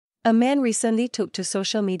A man recently took to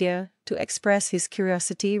social media to express his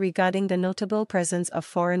curiosity regarding the notable presence of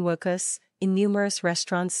foreign workers in numerous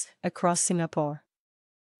restaurants across Singapore.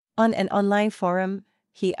 On an online forum,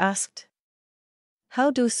 he asked,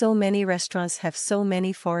 "How do so many restaurants have so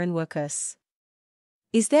many foreign workers?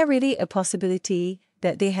 Is there really a possibility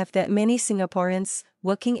that they have that many Singaporeans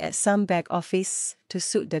working at some back office to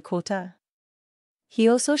suit the quota?" He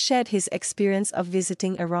also shared his experience of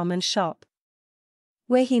visiting a ramen shop,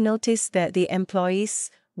 where he noticed that the employees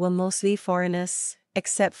were mostly foreigners,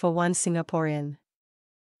 except for one Singaporean.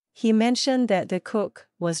 He mentioned that the cook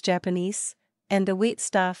was Japanese, and the wait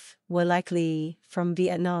staff were likely from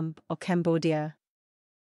Vietnam or Cambodia.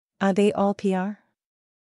 Are they all PR?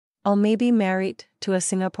 Or maybe married to a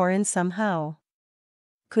Singaporean somehow?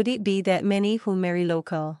 Could it be that many who marry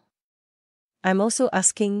local? I'm also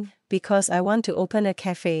asking because I want to open a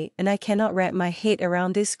cafe and I cannot wrap my head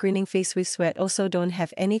around this grinning face with sweat. Also don't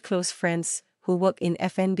have any close friends who work in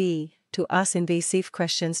F&B to ask invasive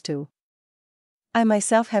questions to. I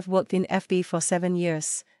myself have worked in FB for 7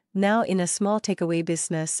 years, now in a small takeaway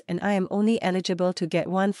business, and I am only eligible to get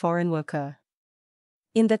one foreign worker.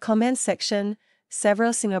 In the comments section,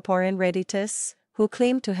 several Singaporean Redditors, who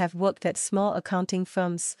claim to have worked at small accounting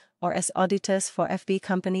firms or as auditors for FB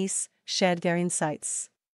companies, shared their insights.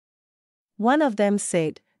 One of them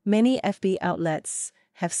said, "Many FB outlets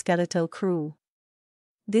have skeletal crew.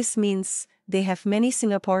 This means they have many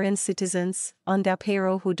Singaporean citizens on their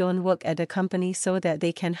payroll who don't work at the company so that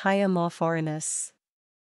they can hire more foreigners."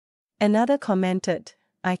 Another commented,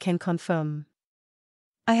 "I can confirm.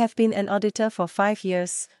 I have been an auditor for 5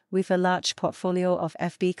 years, with a large portfolio of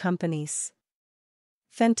FB companies.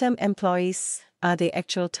 Phantom employees are the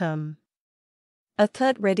actual term." A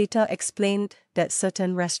third Redditor explained that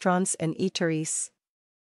certain restaurants and eateries,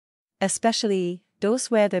 especially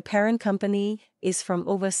those where the parent company is from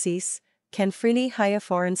overseas, can freely hire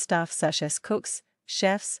foreign staff such as cooks,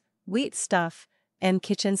 chefs, wait staff, and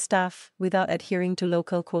kitchen staff without adhering to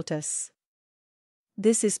local quotas.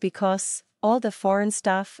 This is because all the foreign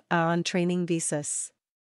staff are on training visas.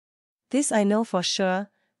 "This I know for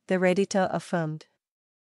sure," the Redditor affirmed.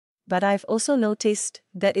 "But I've also noticed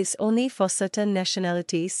that it's only for certain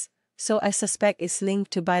nationalities, so I suspect it's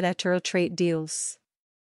linked to bilateral trade deals."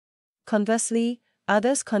 Conversely,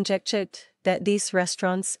 others conjectured that these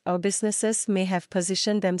restaurants or businesses may have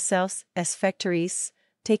positioned themselves as factories,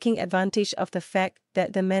 taking advantage of the fact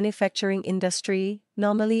that the manufacturing industry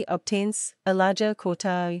normally obtains a larger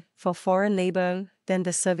quota for foreign labor than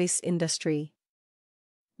the service industry.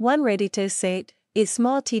 One Redditor said, "It's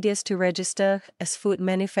more tedious to register as food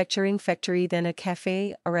manufacturing factory than a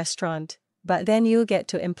cafe or restaurant, but then you get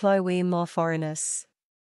to employ way more foreigners.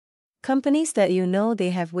 Companies that they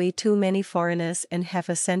have way too many foreigners and have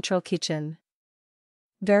a central kitchen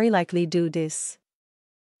very likely do this.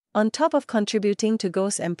 On top of contributing to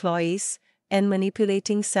ghost employees and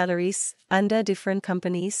manipulating salaries under different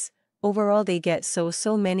companies, overall they get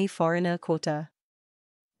so many foreigner quota."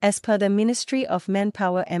 As per the Ministry of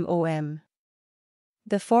Manpower MOM,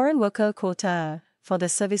 the foreign worker quota for the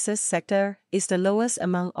services sector is the lowest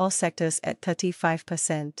among all sectors at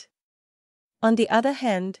 35%. On the other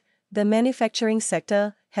hand, the manufacturing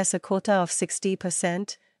sector has a quota of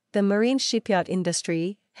 60%, the marine shipyard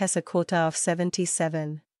industry has a quota of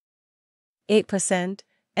 77.8%,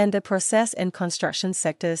 and the process and construction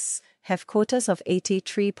sectors have quotas of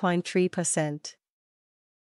 83.3%.